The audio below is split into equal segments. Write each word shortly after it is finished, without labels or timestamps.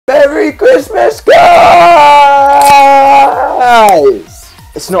Merry Christmas, guys!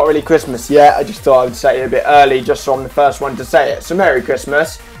 It's not really Christmas yet. I just thought I would say it a bit early just so I'm the first one to say it. So Merry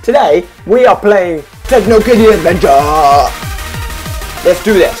Christmas. Today, we are playing TECHNO KITTEN Adventure. Let's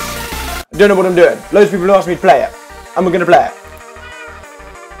do this. I don't know what I'm doing. Loads of people have asked me to play it. And we're going to play it.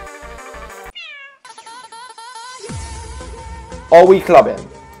 Are we clubbing?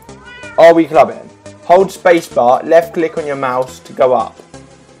 Are we clubbing? Hold spacebar, left click on your mouse to go up.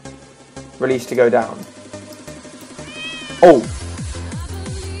 Release to go down. Oh.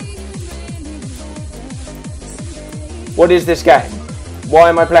 What is this game? Why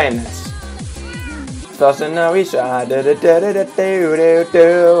am I playing this? Doesn't know each other.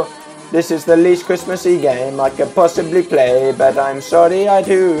 This is the least Christmassy game I could possibly play, but I'm sorry I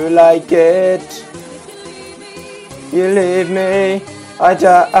do like it. You leave me, I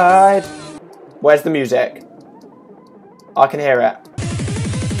died. Where's the music? I can hear it.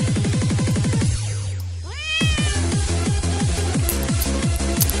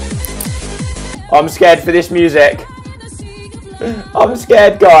 I'm scared for this music. I'm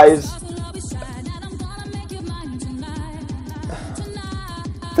scared, guys.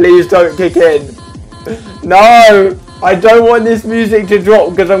 Please don't kick in. No! I don't want this music to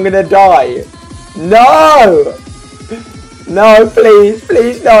drop because I'm gonna die. No! No, please,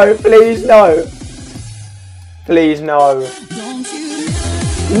 please no, please no. Please no.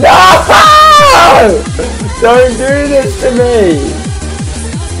 No! Don't do this to me.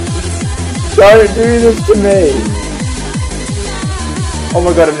 Don't do this to me. Oh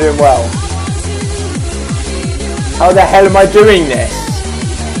my god, I'm doing well. How the hell am I doing this?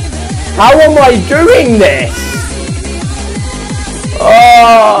 How am I doing this?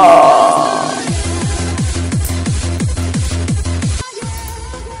 Oh!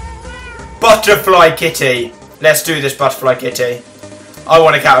 Butterfly kitty. Let's do this, butterfly kitty. I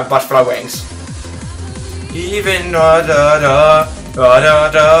want a cat with butterfly wings. Even da da da da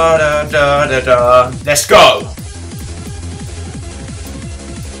da da da da da. Let's go.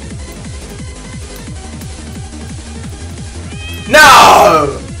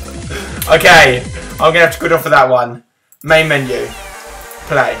 No. Okay, I'm gonna have to go off for that one. Main menu.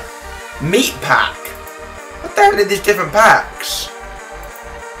 Play. Meat pack. What the hell are these different packs?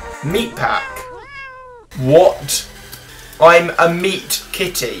 Meat pack. What? I'm a meat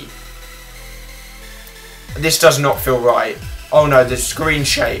kitty. This does not feel right. Oh no, the screen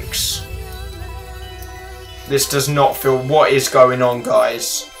shakes. This does not feel... What is going on,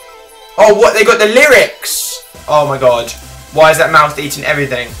 guys? Oh, what? They got the lyrics! Oh my god. Why is that mouse eating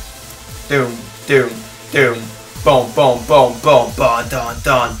everything? Doom, doom, doom. Boom, boom, boom, boom. Dun, dun,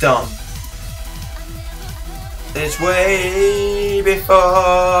 dun, dun. It's way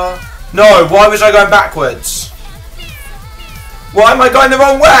before... No, why was I going backwards? Why am I going the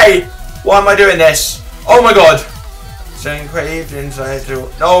wrong way? Why am I doing this? Oh my god. Saying craved inside.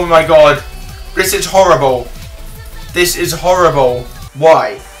 Oh my god. This is horrible. This is horrible.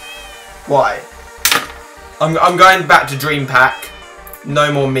 Why? Why? I'm going back to Dream Pack.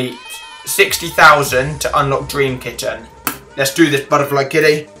 No more meat. 60,000 to unlock Dream Kitten. Let's do this, butterfly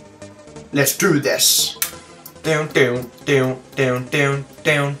kitty. Let's do this. Down, down, down, down, down,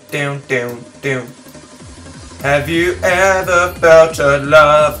 down, down, down, down. Have you ever felt a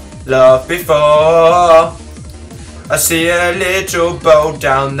love before? I see a little boat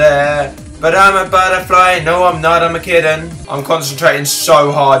down there, but I'm a butterfly. No, I'm not. I'm a kitten. I'm concentrating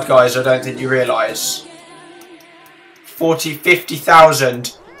so hard, guys. I don't think you realise.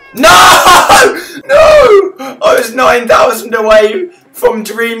 50,000. No! No! I was 9,000 away from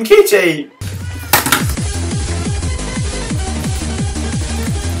Dream Kitty.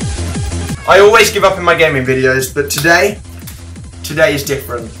 I always give up in my gaming videos, but today is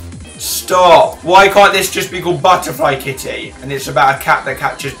different. Stop. Why can't this just be called Butterfly Kitty? And it's about a cat that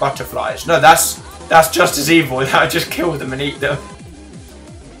catches butterflies. No, that's just as evil. That would just kill them and eat them.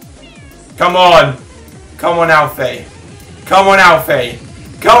 Come on. Come on, Alfie. Come on, Alfie.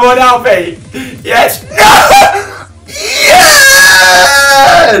 Come on, Alfie. Yes. No!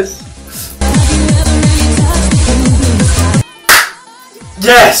 Yes!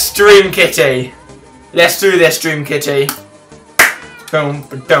 Yes, Dream Kitty. Let's do this, Dream Kitty. Boom,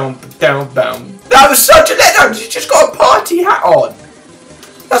 boom, boom, boom. That was such a letdown. She just got a party hat on.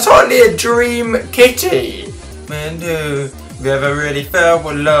 That's hardly a Dream Kitty. And have you ever really felt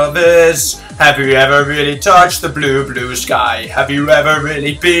what love is? Have you ever really touched the blue, blue sky? Have you ever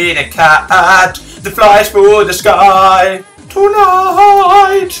really been a cat that flies through the sky?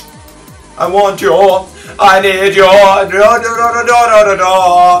 Tonight, I want your, I need your,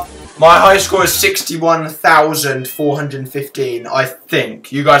 My high score is 61,415, I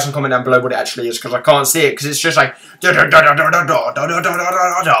think. You guys can comment down below what it actually is, because I can't see it, because it's just like...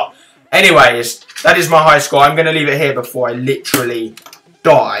 Anyways, that is my high score. I'm going to leave it here before I literally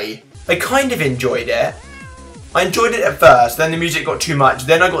die. I kind of enjoyed it. I enjoyed it at first, then the music got too much,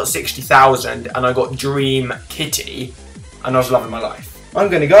 then I got 60,000, and I got Dream Kitty, and I was loving my life. I'm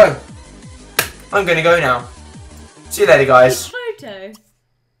going to go. I'm going to go now. See you later, guys. Photo.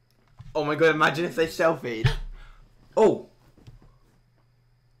 Oh my god, imagine if they selfied. Oh.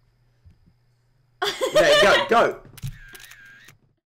 Yeah, go.